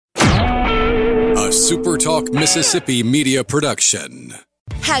SuperTalk Mississippi media production.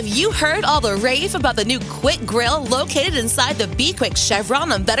 Have you heard all the rave about the new Quick Grill located inside the Be Quick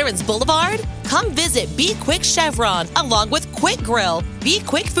Chevron on Veterans Boulevard? Come visit Be Quick Chevron along with Quick Grill, Be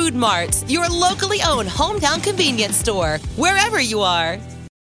Quick Food Marts, your locally owned hometown convenience store, wherever you are.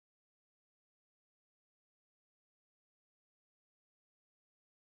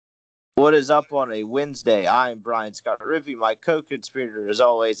 What is up on a Wednesday? I am Brian Scott Rippey. My co-conspirator, as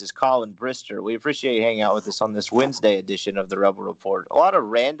always, is Colin Brister. We appreciate you hanging out with us on this Wednesday edition of the Rebel Report. A lot of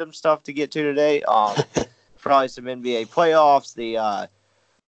random stuff to get to today. Probably some NBA playoffs, the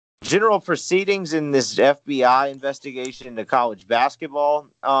general proceedings in this FBI investigation into college basketball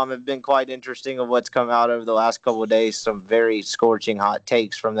have been quite interesting of what's come out over the last couple of days. Some very scorching hot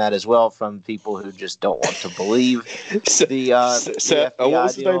takes from that as well from people who just don't want to believe the Seth, FBI what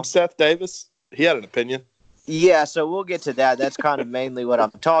was his deal. name? Seth Davis? He had an opinion. Yeah, so we'll get to that. That's kind of mainly what I'm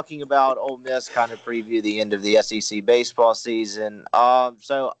talking about. Ole Miss kind of preview the end of the SEC baseball season.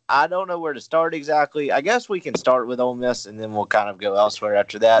 So I don't know where to start exactly. I guess we can start with Ole Miss, and then we'll kind of go elsewhere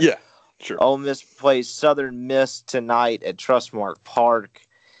after that. Yeah, sure. Ole Miss plays Southern Miss tonight at Trustmark Park.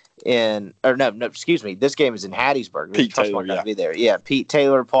 Excuse me. This game is in Hattiesburg. Pete Trustmark Taylor, got to yeah. be there. Yeah, Pete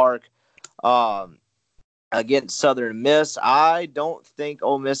Taylor Park. Against Southern Miss. I don't think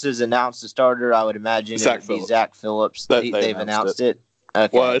Ole Miss has announced a starter. I would imagine it would be Zach Phillips. They've announced it.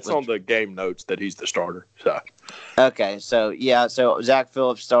 Okay. Well, it's on the game notes that he's the starter. So. Okay, so Zach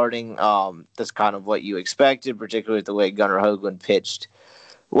Phillips starting. That's kind of what you expected, particularly with the way Gunnar Hoagland pitched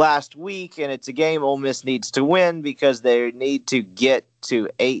last week, and it's a game Ole Miss needs to win because they need to get to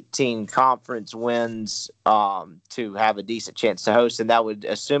 18 conference wins to have a decent chance to host, and that would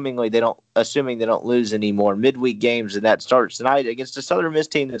assuming they don't lose any more midweek games, and that starts tonight against a Southern Miss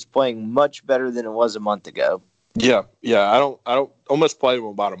team that's playing much better than it was a month ago. Yeah. I don't. Ole Miss played them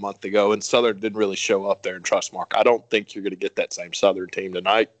about a month ago, and Southern didn't really show up there in Trustmark. I don't think you're going to get that same Southern team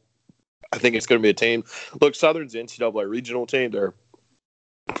tonight. I think it's going to be a team. Look, Southern's the NCAA regional team. They're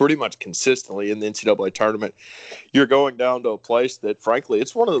pretty much consistently in the NCAA tournament. You're going down to a place that, frankly,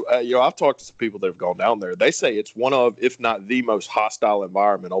 it's one of the, I've talked to some people that have gone down there. They say it's one of, if not the most hostile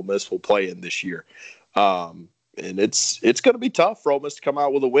environment Ole Miss will play in this year. And it's going to be tough for Ole Miss to come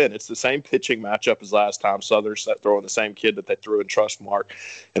out with a win. It's the same pitching matchup as last time. Southern's throwing the same kid that they threw in Trustmark,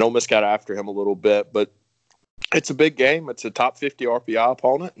 and Ole Miss got after him a little bit, but it's a big game. It's a top 50 RPI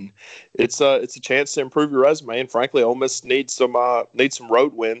opponent, and it's a chance to improve your resume. And frankly, Ole Miss needs some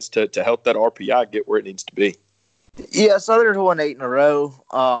road wins to help that RPI get where it needs to be. Yeah, Southern's won 7 in a row,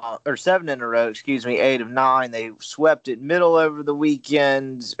 8 of 9. They swept at Middle over the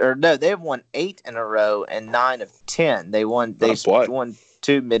weekend. They've won 8 in a row and 9 of 10. They won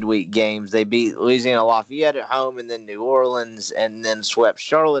 2 midweek games. They beat Louisiana Lafayette at home and then New Orleans and then swept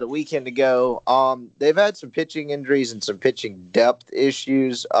Charlotte a weekend ago. They've had some pitching injuries and some pitching depth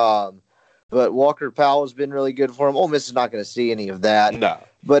issues. But Walker Powell has been really good for them. Ole Miss is not going to see any of that. No.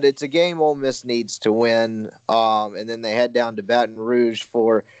 But it's a game Ole Miss needs to win. And then they head down to Baton Rouge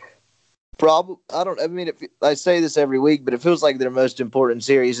for I say this every week, but it feels like their most important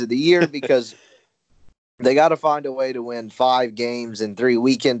series of the year because they got to find a way to win 5 games in 3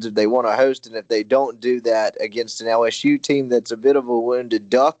 weekends if they want to host. And if they don't do that against an LSU team that's a bit of a wounded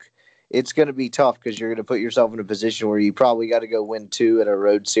duck, it's going to be tough because you're going to put yourself in a position where you probably got to go win 2 at a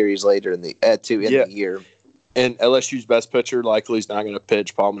road series later in the year. And LSU's best pitcher likely is not going to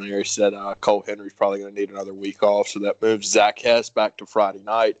pitch. Palmineri said Cole Henry's probably going to need another week off, so that moves Zach Hess back to Friday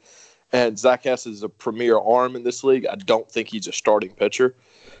night. And Zach Hess is a premier arm in this league. I don't think he's a starting pitcher.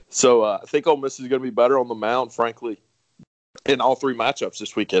 So I think Ole Miss is going to be better on the mound, frankly, in all 3 matchups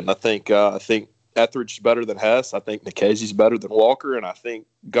this weekend. I think Etheridge is better than Hess. I think Nikhazy's better than Walker, and I think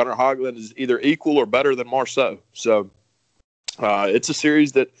Gunnar Hoagland is either equal or better than Marceau. So it's a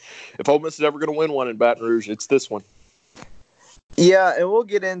series that if Ole Miss is ever going to win one in Baton Rouge, it's this one. Yeah, and we'll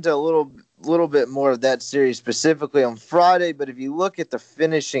get into a little bit more of that series specifically on Friday. But if you look at the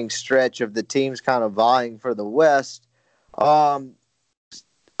finishing stretch of the teams kind of vying for the West,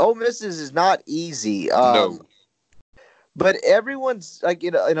 Ole Miss is not easy. No. But everyone's like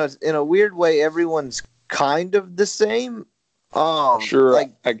in a weird way, everyone's kind of the same. Sure.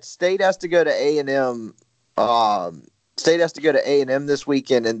 State has to go to A&M. State has to go to A&M this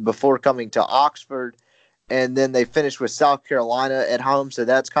weekend and before coming to Oxford, and then they finish with South Carolina at home. So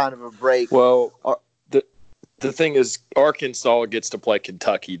that's kind of a break. Well, the thing is, Arkansas gets to play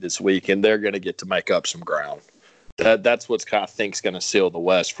Kentucky this week, and they're going to get to make up some ground. That's what's kind of think's going to seal the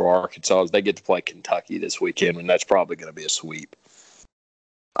West for Arkansas is they get to play Kentucky this weekend, and that's probably going to be a sweep.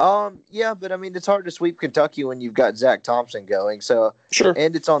 Yeah, but I mean, it's hard to sweep Kentucky when you've got Zach Thompson going. So sure,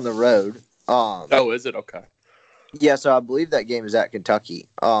 and it's on the road. Oh, is it? Okay. Yeah, so I believe that game is at Kentucky.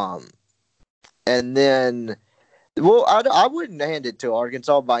 And then, well, I wouldn't hand it to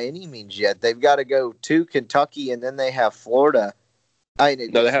Arkansas by any means yet. They've got to go to Kentucky, and then they have Florida. Then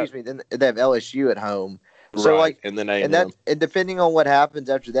they have LSU at home. So, right, and then and depending on what happens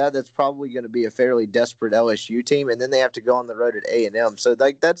after that, that's probably going to be a fairly desperate LSU team, and then they have to go on the road at A&M. So,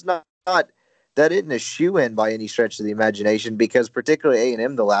 that's not that isn't a shoe-in by any stretch of the imagination, because particularly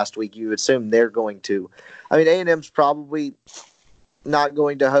A&M the last week, you assume they're going to. I mean, A&M's probably not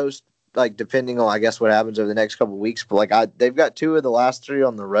going to host, like, depending on, I guess, what happens over the next couple of weeks. But, like, they've got 2 of the last 3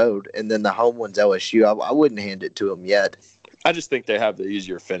 on the road, and then the home one's LSU. I wouldn't hand it to them yet. I just think they have the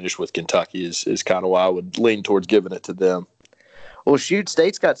easier finish with Kentucky is kind of why I would lean towards giving it to them. Well, shoot,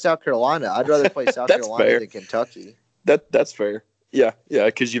 State's got South Carolina. I'd rather play South Carolina than Kentucky. That's fair. Yeah,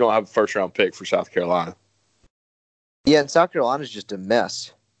 because you don't have a first-round pick for South Carolina. Yeah, and South Carolina's just a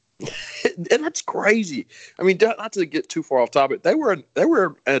mess. And that's crazy. I mean, not to get too far off topic, they were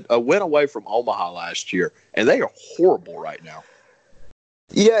a win away from Omaha last year, and they are horrible right now.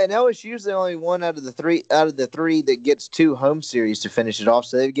 Yeah, and LSU's the only one out of the three that gets 2 home series to finish it off.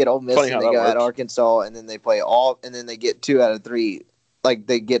 So they get Ole Miss, and they go at Arkansas, and then they play and then they get 2 out of 3. Like,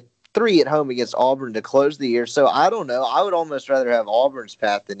 they get 3 at home against Auburn to close the year. So I don't know. I would almost rather have Auburn's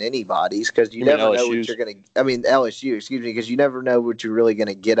path than anybody's, because you never know what you're going to. I mean, LSU, excuse me, because you never know what you're really going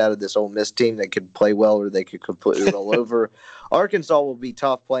to get out of this Ole Miss team. That could play well, or they could completely roll over. Arkansas will be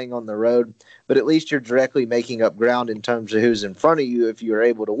tough playing on the road, but at least you're directly making up ground in terms of who's in front of you if you're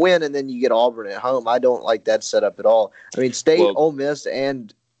able to win, and then you get Auburn at home. I don't like that setup at all. I mean, Ole Miss,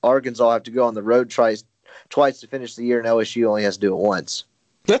 and Arkansas have to go on the road twice to finish the year, and LSU only has to do it once.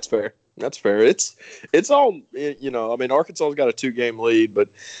 That's fair. It's all, you know, I mean, Arkansas's got a 2-game lead, but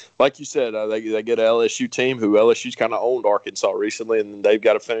like you said, they get an LSU team who LSU's kind of owned Arkansas recently, and they've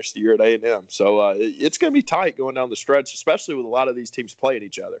got to finish the year at A&M. So it's going to be tight going down the stretch, especially with a lot of these teams playing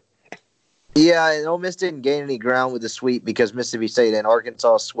each other. Yeah, and Ole Miss didn't gain any ground with the sweep because Mississippi State and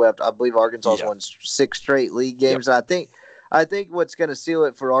Arkansas swept. I believe Arkansas's won 6 straight league games. Yep. I think what's going to seal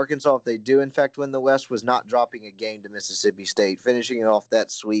it for Arkansas, if they do in fact win the West, was not dropping a game to Mississippi State. Finishing it off that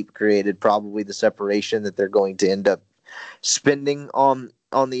sweep created probably the separation that they're going to end up spending on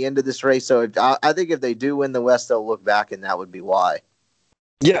the end of this race. So I think if they do win the West, they'll look back, and that would be why.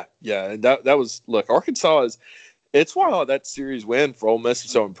 Yeah. That was, look, Arkansas is. It's why that series win for Ole Miss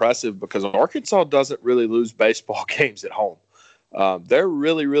is so impressive, because Arkansas doesn't really lose baseball games at home. They're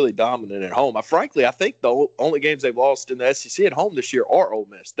really, really dominant at home. Frankly, I think the only games they've lost in the SEC at home this year are Ole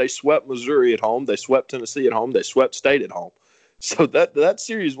Miss. They swept Missouri at home. They swept Tennessee at home. They swept State at home. So that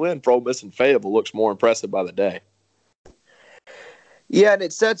series win for Ole Miss and Fayetteville looks more impressive by the day. Yeah, and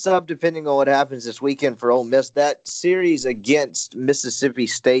it sets up, depending on what happens this weekend for Ole Miss, that series against Mississippi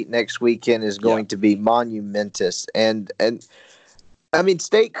State next weekend is going to be monumentous. And I mean,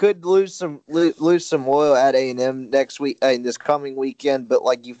 State could lose some oil at A&M next week, in this coming weekend, but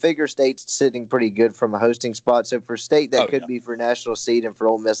like, you figure State's sitting pretty good from a hosting spot. So for State, that could be for national seed, and for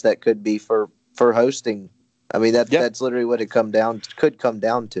Ole Miss, that could be for hosting. I mean, that's literally what it could come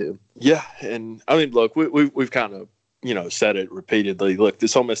down to. Yeah, and I mean, look, we've kind of, you know, said it repeatedly. Look,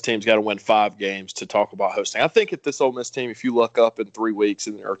 this Ole Miss team's got to win 5 games to talk about hosting. I think if this Ole Miss team, if you look up in 3 weeks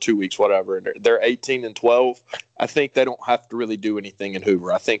or 2 weeks, whatever, and they're 18-12, I think they don't have to really do anything in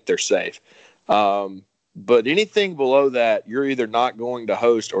Hoover. I think they're safe. But anything below that, you're either not going to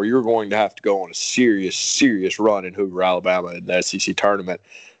host, or you're going to have to go on a serious run in Hoover, Alabama, in the SEC tournament.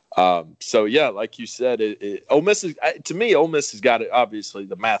 So yeah, like you said, Ole Miss is, to me, Ole Miss has got it. Obviously,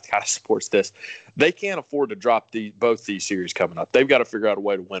 the math kind of supports this. They can't afford to drop both these series coming up. They've got to figure out a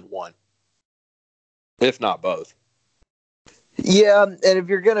way to win one, if not both. Yeah, and if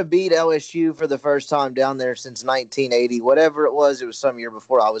you're going to beat LSU for the first time down there since 1980, whatever it was some year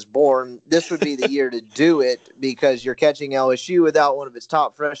before I was born, this would be the year to do it, because you're catching LSU without one of its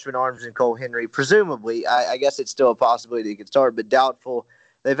top freshman arms in Cole Henry. Presumably, I guess it's still a possibility he could start, but doubtful.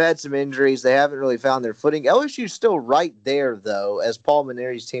 They've had some injuries. They haven't really found their footing. LSU's still right there, though, as Paul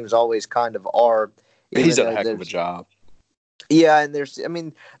Maneri's teams always kind of are. He's a heck of a job. Yeah, and they're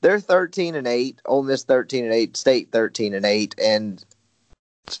 13-8. Ole Miss 13-8. State 13-8, and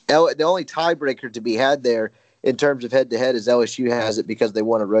the only tiebreaker to be had there in terms of head-to-head is LSU has it because they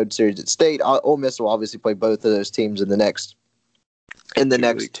won a road series at State. Ole Miss will obviously play both of those teams in the next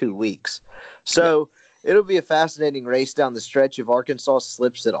 2 weeks. So. Yeah. It'll be a fascinating race down the stretch. If Arkansas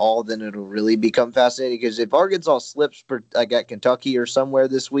slips at all, then it'll really become fascinating, because if Arkansas slips at Kentucky or somewhere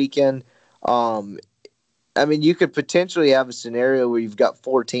this weekend, I mean, you could potentially have a scenario where you've got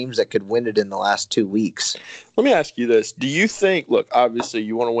 4 teams that could win it in the last 2 weeks. Let me ask you this. Do you think, look, obviously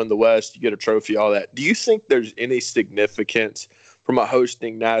you want to win the West, you get a trophy, all that. Do you think there's any significance from a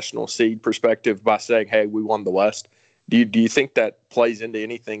hosting national seed perspective by saying, hey, we won the West? Do you think that plays into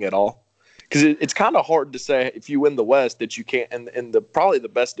anything at all? Because it's kind of hard to say if you win the West that you can't, and probably the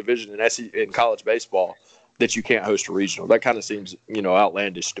best division in college baseball, that you can't host a regional. That kind of seems,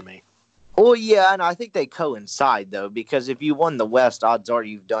 outlandish to me. Well, yeah, and I think they coincide, though, because if you won the West, odds are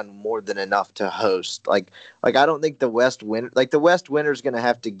you've done more than enough to host. Like I don't think the West winner is going to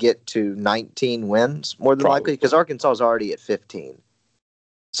have to get to 19 wins, more than likely, because Arkansas is already at 15.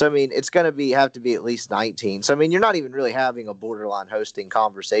 So, I mean, it's going to have to be at least 19. So, I mean, you're not even really having a borderline hosting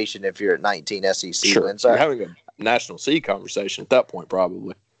conversation if you're at 19 SEC wins. You're having a national seed conversation at that point,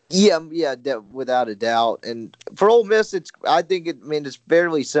 probably. Yeah, without a doubt. And for Ole Miss, it's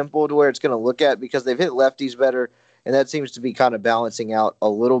fairly simple to where it's going to look at because they've hit lefties better, and that seems to be kind of balancing out a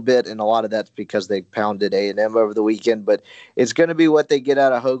little bit. And a lot of that's because they pounded A&M over the weekend. But it's going to be what they get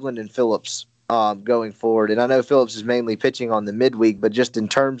out of Hoagland and Phillips going forward. And I know Phillips is mainly pitching on the midweek, but just in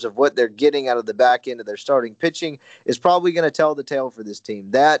terms of what they're getting out of the back end of their starting pitching is probably going to tell the tale for this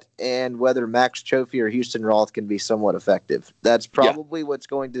team. That and whether Max Trophy or Houston Roth can be somewhat effective. That's probably what's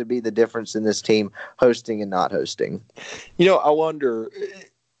going to be the difference in this team hosting and not hosting. I wonder,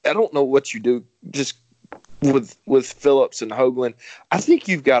 I don't know what you do just with Phillips and Hoagland. I think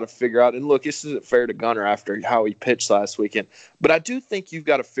you've got to figure out, and look, this isn't fair to Gunnar after how he pitched last weekend, but I do think you've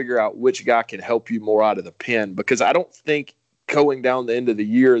got to figure out which guy can help you more out of the pen, because I don't think going down the end of the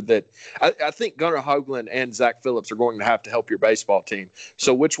year that I think Gunnar Hoagland and Zach Phillips are going to have to help your baseball team.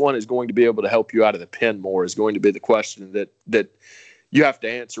 So which one is going to be able to help you out of the pen more is going to be the question that you have to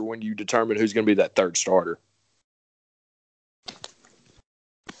answer when you determine who's going to be that third starter.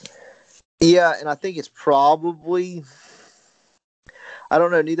 Yeah, and I think it's probably – I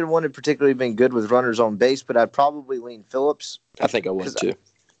don't know. Neither one had particularly been good with runners on base, but I'd probably lean Phillips. I think I would too.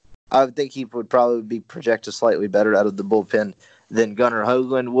 I would think he would probably be projected slightly better out of the bullpen than Gunnar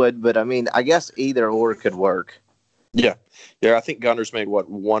Hoagland would. But, I mean, I guess either or could work. Yeah. I think Gunnar's made,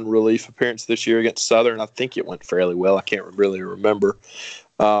 one relief appearance this year against Southern. I think it went fairly well. I can't really remember.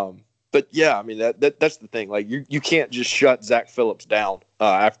 But, yeah, I mean, that's the thing. Like, you can't just shut Zach Phillips down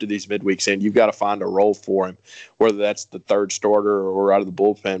after these midweeks, and you've got to find a role for him, whether that's the third starter or out of the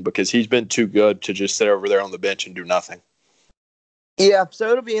bullpen, because he's been too good to just sit over there on the bench and do nothing. Yeah, so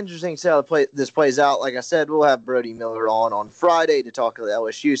it'll be interesting to see how this plays out. Like I said, we'll have Brody Miller on Friday to talk of the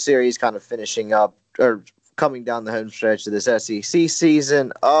LSU series, kind of finishing up or coming down the home stretch of this SEC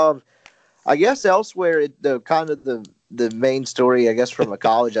season. I guess elsewhere, the main story, I guess, from a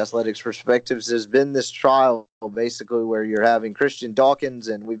college athletics perspective has been this trial, basically, where you're having Christian Dawkins,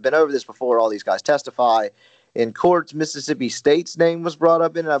 and we've been over this before, all these guys testify in court. Mississippi State's name was brought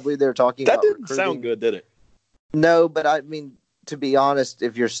up in it. I believe they were talking about recruiting. That didn't sound good, did it? No, but I mean, to be honest,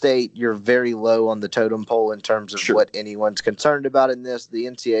 if you're State, you're very low on the totem pole in terms of what anyone's concerned about in this. The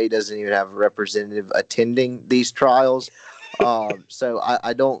NCAA doesn't even have a representative attending these trials. So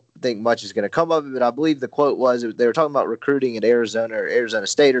I don't think much is going to come of it, but I believe the quote was they were talking about recruiting at Arizona or Arizona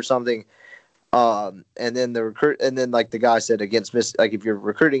State or something. And then the guy said if you're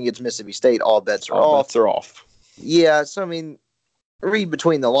recruiting against Mississippi State, all bets are off. Bets are off. Yeah. So, I mean, read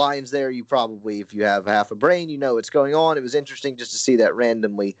between the lines there. You probably, if you have half a brain, you know what's going on. It was interesting just to see that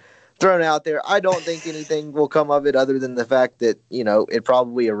randomly thrown out there. I don't think anything will come of it other than the fact that, it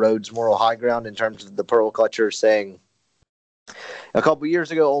probably erodes moral high ground in terms of the pearl clutcher saying, a couple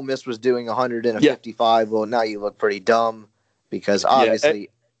years ago, Ole Miss was doing 100 and a 55. Well, now you look pretty dumb because obviously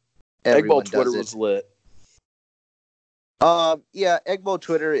Egg Bowl everyone does Twitter it. was lit. Egg Bowl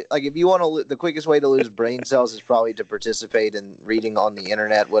Twitter. Like, if you want to, the quickest way to lose brain cells is probably to participate in reading on the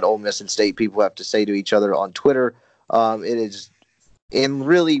internet what Ole Miss and State people have to say to each other on Twitter. It is in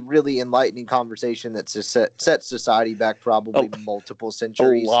really, really enlightening conversation that sets society back probably multiple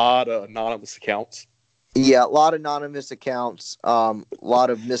centuries. A lot of anonymous accounts. Yeah, a lot of anonymous accounts, a lot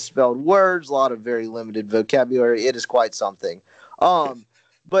of misspelled words, a lot of very limited vocabulary. It is quite something.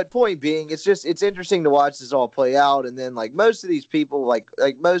 But point being, it's interesting to watch this all play out. And then, like, most of these people,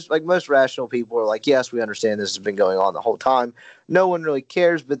 most rational people are like, yes, we understand this has been going on the whole time. No one really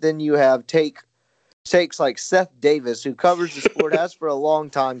cares. But then you have takes like Seth Davis, who covers the sport, has for a long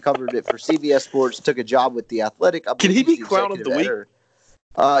time, covered it for CBS Sports, took a job with The Athletic. Can he be clown of the week?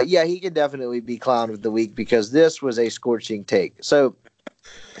 Yeah, he can definitely be clown of the week because this was a scorching take. So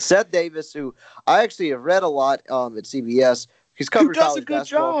Seth Davis, who I actually have read a lot at CBS, he's covered college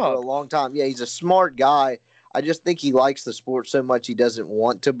basketball for a long time. Yeah, he's a smart guy. I just think he likes the sport so much he doesn't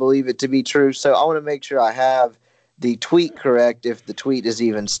want to believe it to be true. So I want to make sure I have the tweet correct, if the tweet is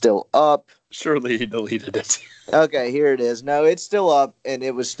even still up. Surely he deleted it. Okay, here it is. No, it's still up, and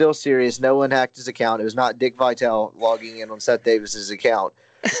it was still serious. No one hacked his account. It was not Dick Vitale logging in on Seth Davis's account.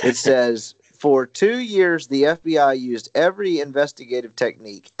 It says, for 2 years, the FBI used every investigative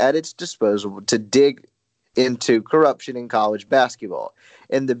technique at its disposal to dig into corruption in college basketball.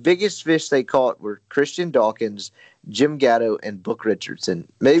 And the biggest fish they caught were Christian Dawkins, Jim Gatto, and Book Richardson.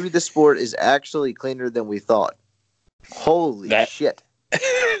 Maybe the sport is actually cleaner than we thought. Holy shit.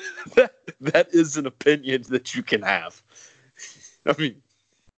 That is an opinion that you can have. I mean,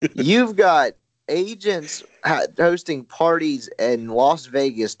 you've got agents hosting parties in Las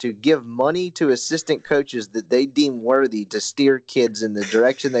Vegas to give money to assistant coaches that they deem worthy to steer kids in the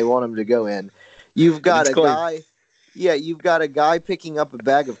direction they want them to go in. You've got a guy, you've got a guy picking up a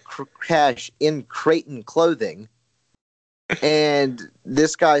bag of cash in Creighton clothing, and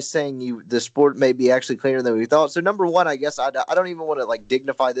this guy's saying the sport may be actually cleaner than we thought. So number one, I guess I don't even want to like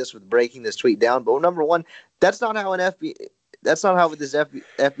dignify this with breaking this tweet down, but number one, that's not how this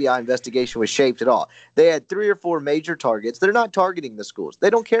FBI investigation was shaped at all. They had 3 or 4 major targets. They're not targeting the schools. They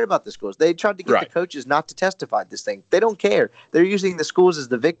don't care about the schools. They tried to get the coaches not to testify this thing. They don't care. They're using the schools as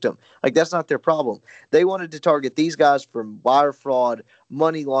the victim. Like, that's not their problem. They wanted to target these guys for wire fraud,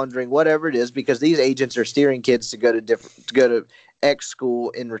 money laundering, whatever it is, because these agents are steering kids to go to X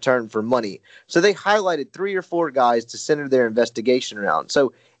school in return for money. So they highlighted 3 or 4 guys to center their investigation around.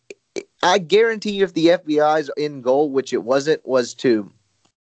 So I guarantee you, if the FBI's end goal, which it wasn't, was to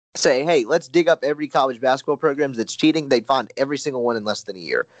say, hey, let's dig up every college basketball program that's cheating, they'd find every single one in less than a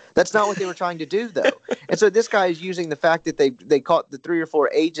year. That's not what they were trying to do, though. And so this guy is using the fact that they caught the 3 or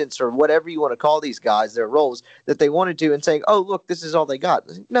 4 agents, or whatever you want to call these guys, their roles, that they wanted to, and saying, oh, look, this is all they got.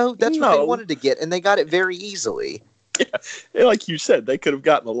 No, that's what they wanted to get, and they got it very easily. Yeah, like you said, they could have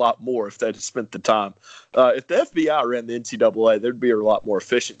gotten a lot more if they'd spent the time. If the FBI ran the NCAA, there'd be a lot more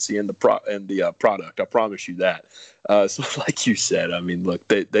efficiency in the product. I promise you that. So, like you said, I mean, look,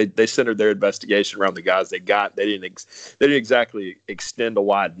 they centered their investigation around the guys they got. They didn't exactly extend a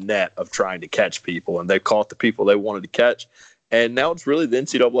wide net of trying to catch people, and they caught the people they wanted to catch. And now it's really the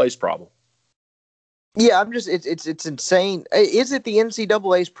NCAA's problem. Yeah, it's insane. Is it the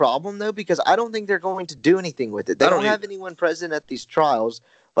NCAA's problem, though? Because I don't think they're going to do anything with it. They don't have anyone present at these trials.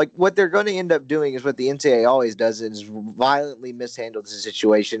 Like, what they're going to end up doing is what the NCAA always does, is violently mishandle the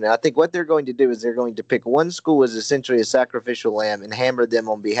situation. And I think what they're going to do is they're going to pick one school as essentially a sacrificial lamb and hammer them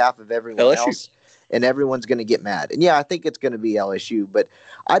on behalf of everyone else. And everyone's going to get mad. And yeah, I think it's going to be LSU, but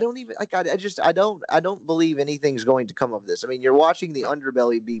I don't even I don't believe anything's going to come of this. I mean, you're watching the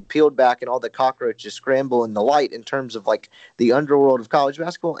underbelly be peeled back and all the cockroaches scramble in the light in terms of like the underworld of college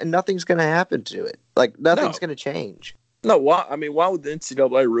basketball, and nothing's going to happen to it. Like, nothing's going to change. No, why? I mean, why would the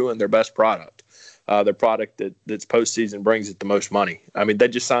NCAA ruin their best product? Their product that's postseason brings it the most money. I mean, they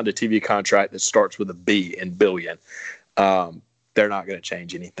just signed a TV contract that starts with a B in billion. They're not going to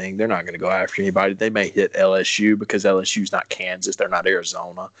change anything. They're not going to go after anybody. They may hit LSU because LSU's not Kansas. They're not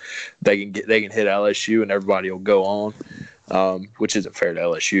Arizona. They can hit LSU and everybody will go on, which isn't fair to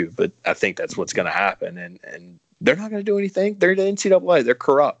LSU. But I think that's what's going to happen. And they're not going to do anything. They're the NCAA. They're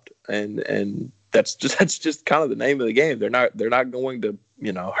corrupt, and that's just kind of the name of the game. They're not going to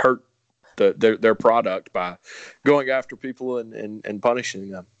hurt their product by going after people and punishing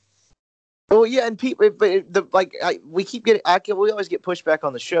them. Well, yeah, and people, but we keep getting, we always get pushback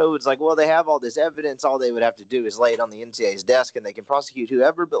on the show. It's like, well, they have all this evidence. All they would have to do is lay it on the NCAA's desk, and they can prosecute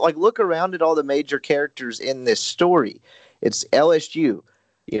whoever. But like, look around at all the major characters in this story. It's LSU.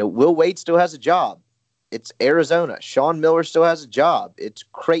 Will Wade still has a job. It's Arizona. Sean Miller still has a job. It's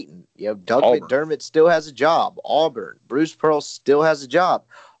Creighton. Doug McDermott still has a job. Auburn. Bruce Pearl still has a job.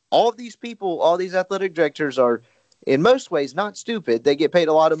 All of these people, all these athletic directors are, in most ways, not stupid. They get paid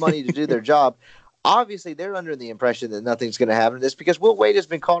a lot of money to do their job. Obviously, they're under the impression that nothing's going to happen to this, because Will Wade has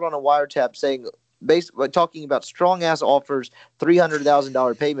been caught on a wiretap talking about strong-ass offers,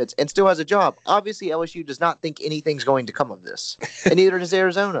 $300,000 payments, and still has a job. Obviously, LSU does not think anything's going to come of this, and neither does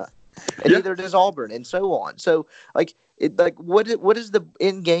Arizona, and neither does Auburn, and so on. So, what is the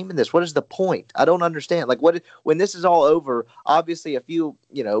end game in this? What is the point? I don't understand. When this is all over, obviously a few,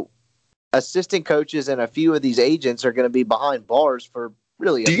 assistant coaches and a few of these agents are going to be behind bars for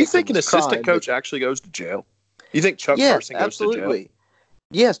really. Do you think an assistant coach actually goes to jail? You think Chuck Person goes to jail?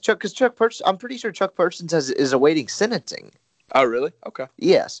 Yes, because I'm pretty sure Chuck Parsons is awaiting sentencing. Oh, really? Okay.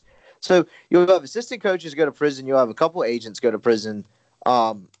 Yes. So you'll have assistant coaches go to prison. You'll have a couple agents go to prison.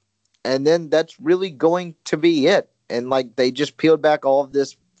 And then that's really going to be it. And they just peeled back all of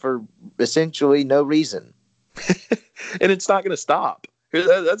this for essentially no reason. And it's not going to stop.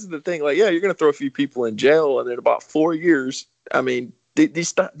 That's the thing. Like, yeah, you're going to throw a few people in jail, and in about 4 years, I mean,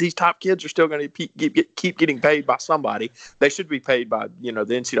 these top kids are still going to keep getting paid by somebody. They should be paid by the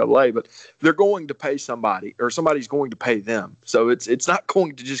NCAA, but they're going to pay somebody, or somebody's going to pay them. So it's not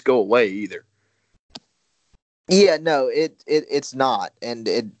going to just go away either. Yeah, no, it's not,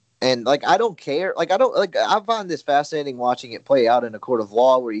 and like I don't care. Like I find this fascinating watching it play out in a court of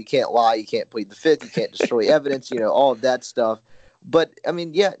law where you can't lie, you can't plead the fifth, you can't destroy evidence, all of that stuff. But I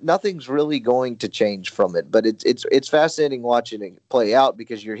mean, yeah, nothing's really going to change from it. But it's fascinating watching it play out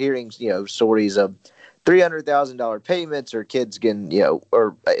because you're hearing stories of $300,000 payments, or kids getting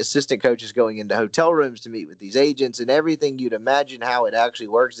or assistant coaches going into hotel rooms to meet with these agents, and everything you'd imagine how it actually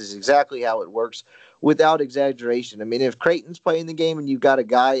works is exactly how it works without exaggeration. I mean, if Creighton's playing the game and you've got a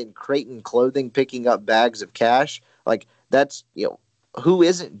guy in Creighton clothing picking up bags of cash, like that's who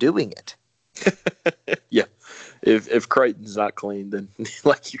isn't doing it? Yeah. If Creighton's not clean, then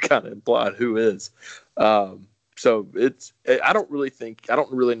like you kind of implied, who is? So I don't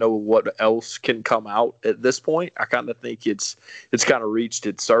really know what else can come out at this point. I kind of think it's kind of reached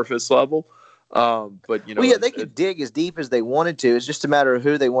its surface level. But they could dig as deep as they wanted to. It's just a matter of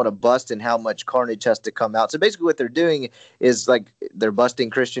who they want to bust and how much carnage has to come out. So basically what they're doing is like they're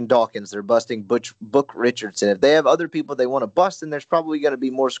busting Christian Dawkins. They're busting Book Richardson. If they have other people they want to bust, then there's probably going to be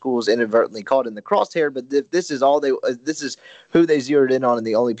more schools inadvertently caught in the crosshair. But if this is this is who they zeroed in on and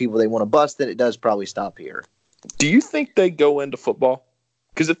the only people they want to bust, then it does probably stop here. Do you think they go into football?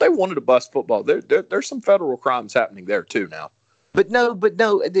 Because if they wanted to bust football, there's some federal crimes happening there too now. But no,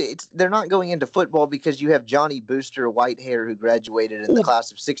 they're not going into football because you have Johnny Booster, white hair, who graduated in the class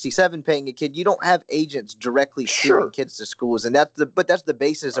of '67, paying a kid. You don't have agents directly steering kids to schools, and that's the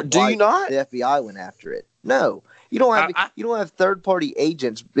basis of why the FBI went after it. No, you don't have third-party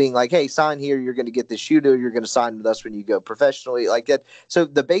agents being like, "Hey, sign here. You're going to get this shooter. You're going to sign with us when you go professionally like that." So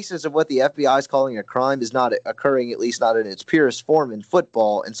the basis of what the FBI is calling a crime is not occurring, at least not in its purest form, in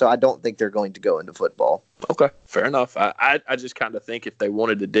football. And so I don't think they're going to go into football. Okay, fair enough. I just kind of think if they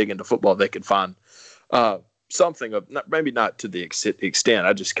wanted to dig into football, they could find something of maybe not to the extent.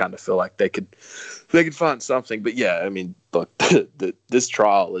 I just kind of feel like they could find something. But yeah, I mean, look, this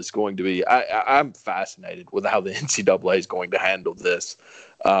trial is going to be. I'm fascinated with how the NCAA is going to handle this,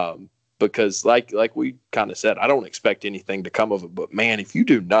 because like we kind of said, I don't expect anything to come of it. But man, if you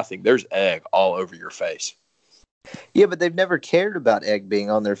do nothing, there's egg all over your face. Yeah, but they've never cared about egg being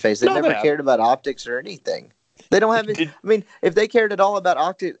on their face. They've never cared about optics or anything. They don't have it. I mean, if they cared at all about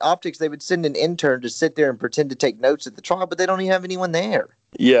optics, they would send an intern to sit there and pretend to take notes at the trial, but they don't even have anyone there.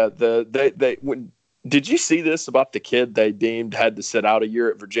 Yeah, did you see this about the kid they deemed had to sit out a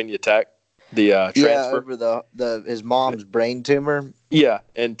year at Virginia Tech? The transfer? Yeah, over his mom's brain tumor. Yeah,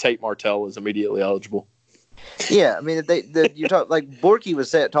 and Tate Martell is immediately eligible. Yeah, I mean, you talk like Borky was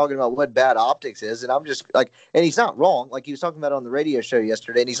talking about what bad optics is, and I'm just like, and he's not wrong. Like he was talking about on the radio show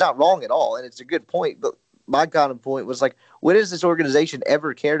yesterday, and he's not wrong at all, and it's a good point. But my kind of point was like, when has this organization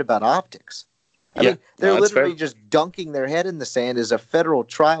ever cared about optics? I mean, they're literally just dunking their head in the sand as a federal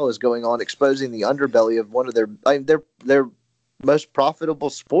trial is going on, exposing the underbelly of one of their most profitable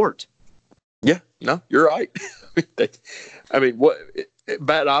sport. Yeah, no, you're right. I mean,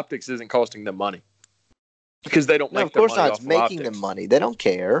 bad optics isn't costing them money. Because they don't make their money off of optics. Of course not. It's making them money. They don't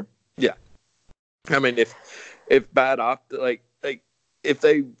care. Yeah. I mean, if bad like if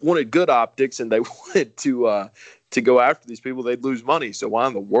they wanted good optics and they wanted to go after these people, they'd lose money. So why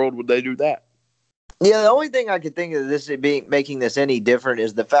in the world would they do that? Yeah, the only thing I could think of this making this any different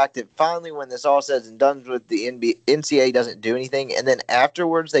is the fact that finally, when this all says and done with, the NCAA doesn't do anything, and then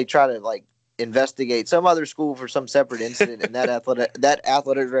afterwards they try to investigate some other school for some separate incident, and that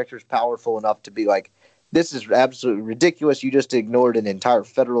athletic director is powerful enough to be like, this is absolutely ridiculous. You just ignored an entire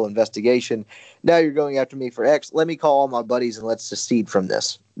federal investigation. Now you're going after me for X. Let me call all my buddies and let's secede from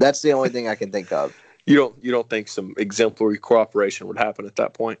this. That's the only thing I can think of. You don't think some exemplary cooperation would happen at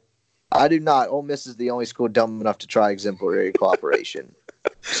that point? I do not. Ole Miss is the only school dumb enough to try exemplary cooperation.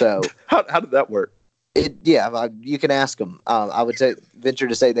 So how did that work? You can ask them. I would venture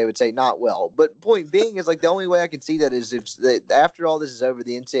to say they would say not well. But point being is the only way I can see that is if after all this is over,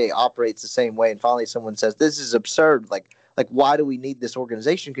 the NCAA operates the same way, and finally someone says this is absurd. Like why do we need this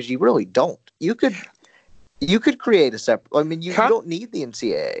organization? Because you really don't. You could create a separate. I mean, you don't need the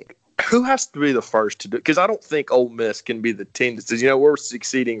NCAA. Who has to be the first to do? Because I don't think Ole Miss can be the team that says, we're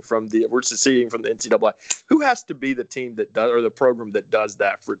seceding from the NCAA. Who has to be the team that does, or the program that does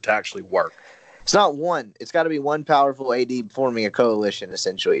that for it to actually work? It's not one. It's got to be one powerful AD forming a coalition,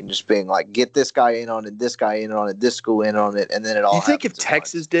 essentially, and just being like, get this guy in on it, this guy in on it, this school in on it, and then it all. You think if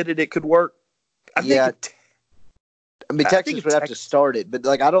Texas did it, it could work? I think I mean, Texas would have to start it, but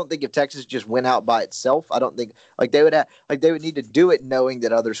like I don't think if Texas just went out by itself, I don't think like they would need to do it knowing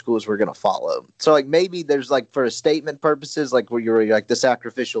that other schools were going to follow. So like maybe there's like for a statement purposes, like where you're like the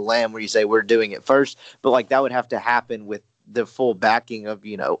sacrificial lamb, where you say we're doing it first, but like that would have to happen with the full backing of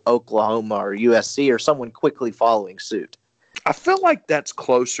Oklahoma or USC or someone quickly following suit. I feel like that's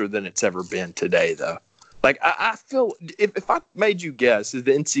closer than it's ever been today, though. Like I feel if I made you guess, is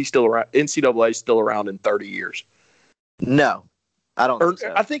the NCAA still around in 30 years? No, I don't think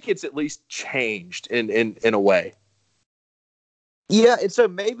so. I think it's at least changed in a way. Yeah, and so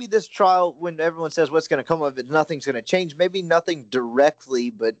maybe this trial, when everyone says what's going to come of it, nothing's going to change. Maybe nothing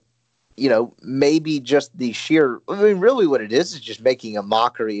directly, but maybe just the sheer. I mean, really, what it is just making a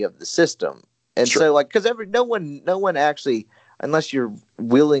mockery of the system. And sure. So, like, because no one actually, unless you're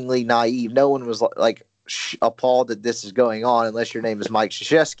willingly naive, no one was like appalled that this is going on, unless your name is Mike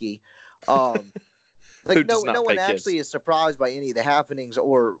Krzyzewski. Like no one actually is surprised by any of the happenings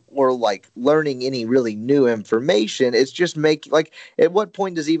or like learning any really new information. It's just at what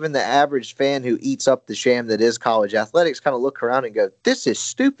point does even the average fan who eats up the sham that is college athletics kind of look around and go, this is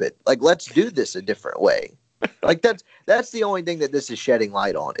stupid. Like, let's do this a different way. Like that's the only thing that this is shedding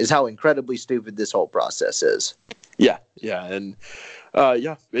light on is how incredibly stupid this whole process is. Yeah. And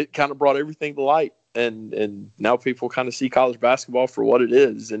it kind of brought everything to light. And now people kind of see college basketball for what it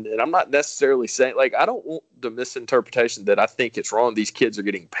is. And I'm not necessarily saying, like, I don't want the misinterpretation that I think it's wrong these kids are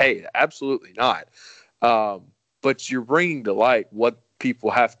getting paid. Absolutely not. But you're bringing to light what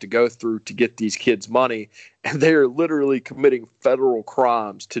people have to go through to get these kids money. And they are literally committing federal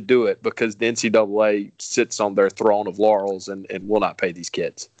crimes to do it because the NCAA sits on their throne of laurels and will not pay these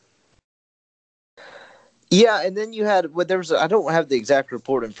kids. Yeah, and then you had I don't have the exact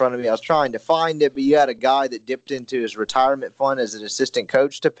report in front of me. I was trying to find it, but you had a guy that dipped into his retirement fund as an assistant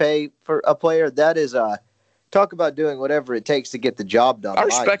coach to pay for a player. That is talk about doing whatever it takes to get the job done. I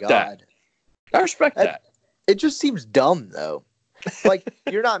respect that. I respect that. It just seems dumb though. Like,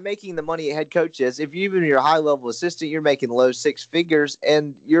 you're not making the money a head coach is. If you're a high-level assistant, you're making low six figures,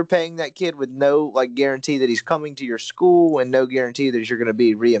 and you're paying that kid with no guarantee that he's coming to your school and no guarantee that you're going to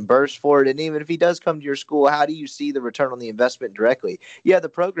be reimbursed for it. And even if he does come to your school, how do you see the return on the investment directly? Yeah, the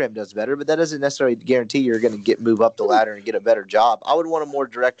program does better, but that doesn't necessarily guarantee you're going to move up the ladder and get a better job. I would want a more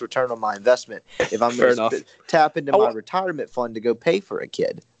direct return on my investment if I'm going to tap into my retirement fund to go pay for a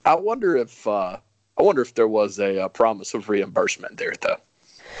kid. I wonder if there was a promise of reimbursement there, though.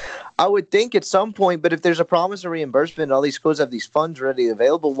 I would think at some point, but if there's a promise of reimbursement, all these schools have these funds ready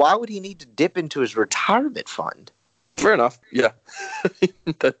available, why would he need to dip into his retirement fund? Fair enough. Yeah,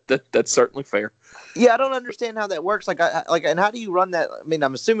 that's certainly fair. Yeah, I don't understand how that works. And how do you run that? I mean,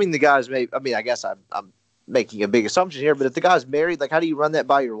 I'm assuming the guys I guess I'm making a big assumption here, but if the guy's married, how do you run that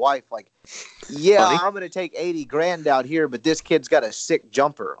by your wife? Yeah, funny. I'm going to take $80,000 out here, but this kid's got a sick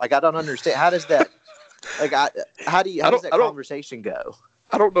jumper. I don't understand. How does that? How does that conversation go?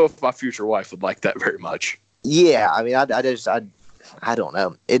 I don't know if my future wife would like that very much. Yeah, I mean, I don't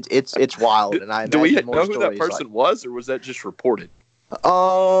know. It's wild, and I do we know who that person was, or was that just reported?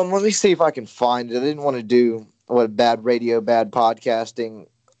 Let me see if I can find it. I didn't want to do bad radio, bad podcasting.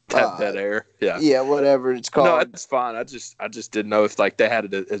 Dead air. Yeah. Yeah, whatever it's called. No, it's fine. I just didn't know if they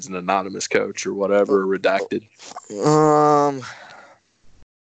had it as an anonymous coach or whatever, redacted.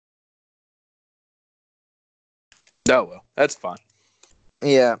 Oh, well, that's fine.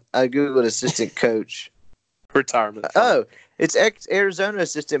 Yeah, I googled assistant coach. Retirement. Oh, it's ex-Arizona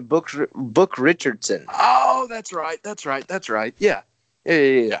assistant Book Richardson. Oh, that's right. Yeah.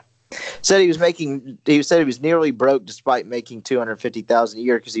 Said he was nearly broke despite making $250,000 a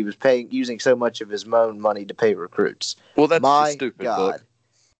year because he was using so much of his own money to pay recruits. Well, that's just stupid. God. Book.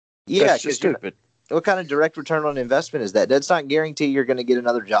 Yeah, that's just stupid. What kind of direct return on investment is that? That's not guarantee you're going to get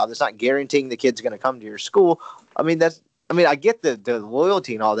another job. That's not guaranteeing the kid's going to come to your school. I get the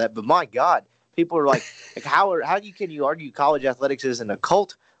loyalty and all that, but my God, people are like how can you argue college athletics isn't a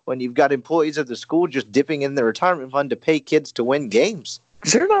cult when you've got employees of the school just dipping in their retirement fund to pay kids to win games?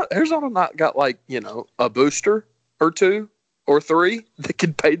 Is Arizona not got a booster or two or three that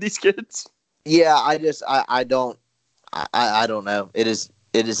can pay these kids? Yeah, I don't know. It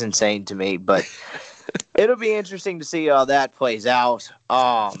is insane to me, but it'll be interesting to see how that plays out.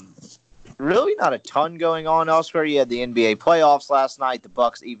 Really not a ton going on elsewhere. You had the NBA playoffs last night. The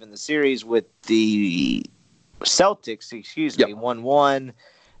Bucks evened the series with the Celtics, 1-1.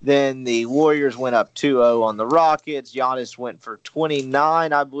 Then the Warriors went up 2-0 on the Rockets. Giannis went for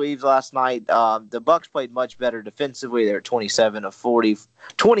 29, I believe, last night. The Bucks played much better defensively. They're 20 of 47,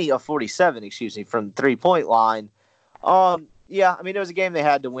 from the 3-point line. Yeah, I mean, it was a game they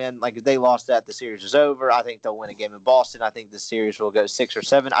had to win. Like, if they lost that, the series is over. I think they'll win a game in Boston. I think the series will go 6 or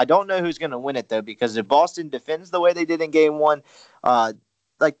 7. I don't know who's going to win it, though, because if Boston defends the way they did in game one,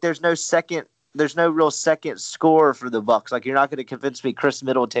 there's no real second score for the Bucks. Like, you're not going to convince me Chris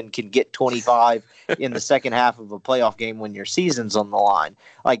Middleton can get 25 in the second half of a playoff game when your season's on the line.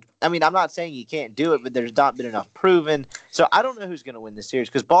 Like, I mean, I'm not saying you can't do it, but there's not been enough proven. So I don't know who's going to win this series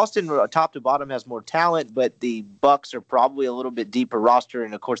because Boston, top to bottom, has more talent, but the Bucks are probably a little bit deeper roster,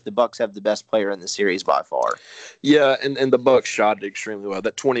 and of course, the Bucks have the best player in the series by far. Yeah, and the Bucks shot it extremely well.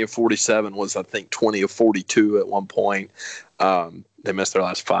 That 20 of 47 was, I think, 20 of 42 at one point. They missed their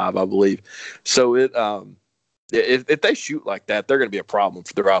last 5, I believe. So if they shoot like that, they're going to be a problem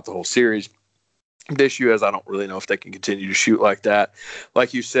throughout the whole series. The issue is I don't really know if they can continue to shoot like that.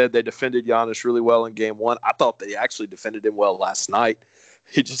 Like you said, they defended Giannis really well in game one. I thought they actually defended him well last night.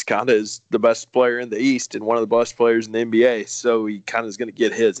 He just kind of is the best player in the East and one of the best players in the NBA, so he kind of is going to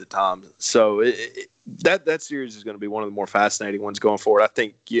get his at times. So that series is going to be one of the more fascinating ones going forward. I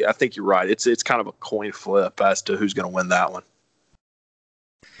think you're right. It's kind of a coin flip as to who's going to win that one.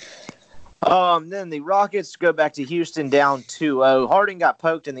 Then the Rockets go back to Houston down 2-0. Harden got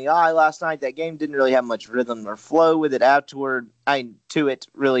poked in the eye last night. That game didn't really have much rhythm or flow with it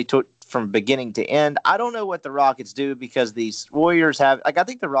from beginning to end. I don't know what the Rockets do because these Warriors have, I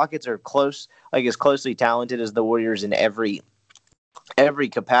think the Rockets are as closely talented as the Warriors in every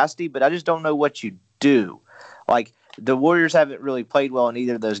capacity, but I just don't know what you do. Like, the Warriors haven't really played well in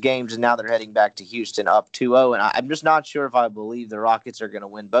either of those games, and now they're heading back to Houston up 2-0, and I'm just not sure if I believe the Rockets are going to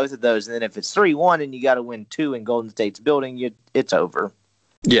win both of those. And then if it's 3-1 and you got to win 2 in Golden State's building, it's over.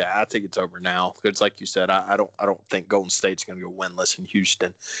 Yeah, I think it's over now. Because like you said, I don't think Golden State's going to go winless in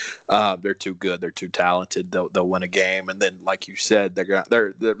Houston. They're too good. They're too talented. They'll win a game, and then like you said,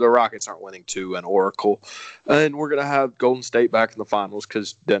 the Rockets aren't winning 2 in Oracle, and we're going to have Golden State back in the finals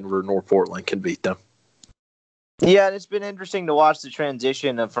because Denver nor Portland can beat them. Yeah, and it's been interesting to watch the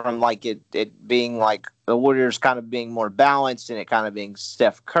transition from like it being like the Warriors kind of being more balanced and it kind of being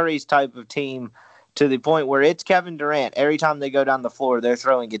Steph Curry's type of team to the point where it's Kevin Durant. Every time they go down the floor, they're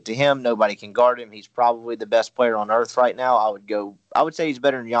throwing it to him. Nobody can guard him. He's probably the best player on earth right now. I would say he's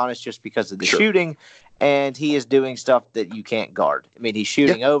better than Giannis just because of the shooting, and he is doing stuff that you can't guard. I mean, he's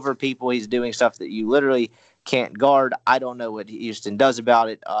shooting over people. He's doing stuff that you literally can't guard. I don't know what Houston does about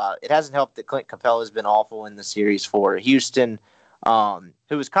it. It hasn't helped that Clint Capella has been awful in the series for Houston,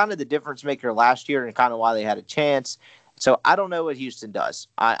 who was kind of the difference maker last year and kind of why they had a chance. So I don't know what Houston does.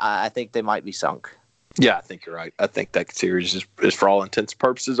 I think they might be sunk. Yeah, I think you're right. I think that series is for all intents and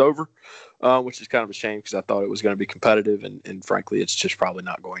purposes over, which is kind of a shame because I thought it was going to be competitive, and frankly, it's just probably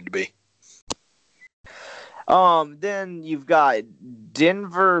not going to be. Then you've got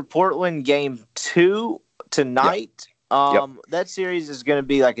Denver-Portland game 2 tonight. Yep. That series is going to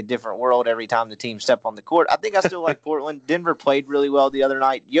be like a different world every time the team step on the court. I think I still like Portland. Denver played really well the other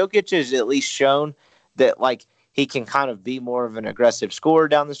night. Jokic has at least shown that like he can kind of be more of an aggressive scorer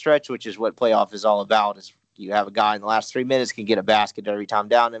down the stretch, which is what playoff is all about. Is you have a guy in the last 3 minutes can get a basket every time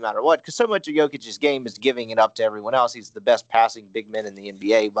down, no matter what. Because so much of Jokic's game is giving it up to everyone else. He's the best passing big man in the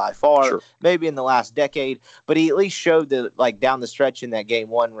NBA by far, maybe in the last decade. But he at least showed that like down the stretch in that game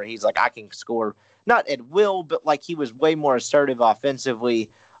 1 where he's like, I can score. Not at will, but like he was way more assertive offensively.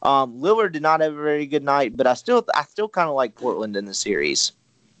 Lillard did not have a very good night, but I still kind of like Portland in the series.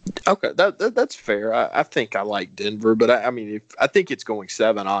 Okay, that's fair. I think I like Denver, but I mean, I think it's going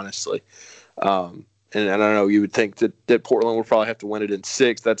 7, honestly. And I don't know, you would think that Portland would probably have to win it in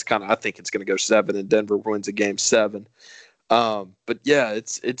 6. That's kind of, I think it's going to go 7, and Denver wins a game 7. But yeah,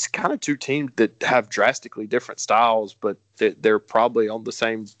 it's kind of two teams that have drastically different styles, but they're probably on the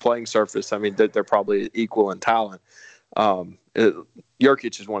same playing surface. I mean, they're probably equal in talent.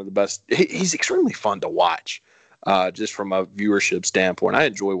 Jokic is one of the best. He's extremely fun to watch, just from a viewership standpoint. I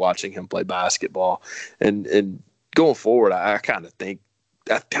enjoy watching him play basketball, and going forward, I kind of think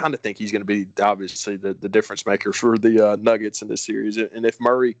he's going to be obviously the difference maker for the Nuggets in this series. And if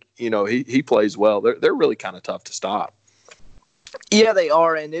Murray, he plays well, they're really kind of tough to stop. Yeah, they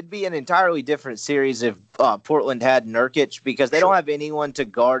are, and it'd be an entirely different series if Portland had Nurkic because they don't have anyone to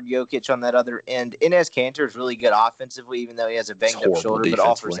guard Jokic on that other end. Enes Kanter is really good offensively, even though he has a banged-up shoulder, but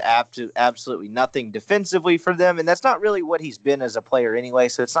offers absolutely nothing defensively for them, and that's not really what he's been as a player anyway,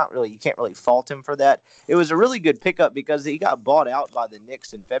 so it's not really, you can't really fault him for that. It was a really good pickup because he got bought out by the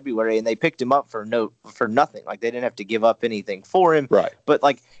Knicks in February, and they picked him up for nothing. Like, they didn't have to give up anything for him. Right. But,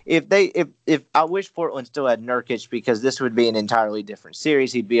 like, if I wish Portland still had Nurkic because this would be an entirely different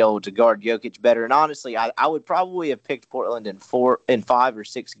series. He'd be able to guard Jokic better. And honestly, I would probably have picked Portland in 5 or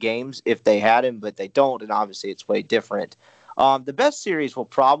 6 games if they had him, but they don't. And obviously it's way different. The best series will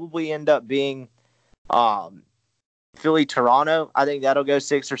probably end up being Philly-Toronto. I think that'll go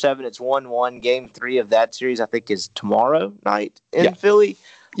 6 or 7. It's 1-1. Game 3 of that series, I think, is tomorrow night in Philly.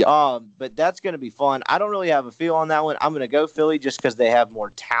 Yeah. But that's going to be fun. I don't really have a feel on that one. I'm going to go Philly just because they have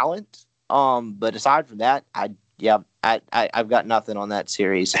more talent. But aside from that, I've got nothing on that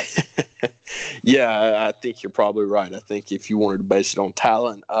series. Yeah, I think you're probably right. I think if you wanted to base it on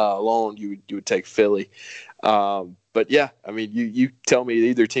talent alone, you would take Philly. But yeah, I mean, you tell me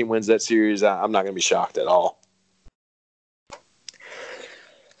either team wins that series, I'm not going to be shocked at all.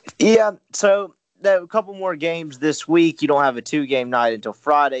 Yeah, so a couple more games this week. You don't have a 2-game night until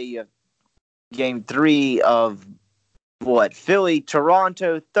Friday. You have game 3 of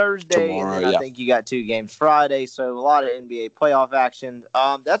Philly-Toronto Thursday, Tomorrow, and then I think you got 2 games Friday, so a lot of NBA playoff action.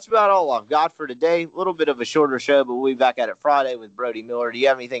 That's about all I've got for today. A little bit of a shorter show, but we'll be back at it Friday with Brody Miller. Do you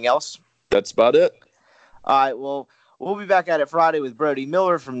have anything else? That's about it. All right, well, we'll be back at it Friday with Brody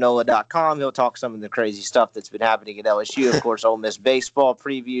Miller from NOLA.com. He'll talk some of the crazy stuff that's been happening at LSU. Of course, Ole Miss baseball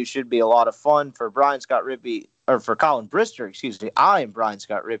preview should be a lot of fun for Colin Brister, excuse me. I am Brian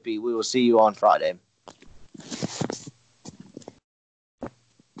Scott Rippey. We will see you on Friday.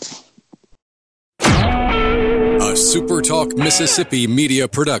 A SuperTalk Mississippi media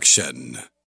production.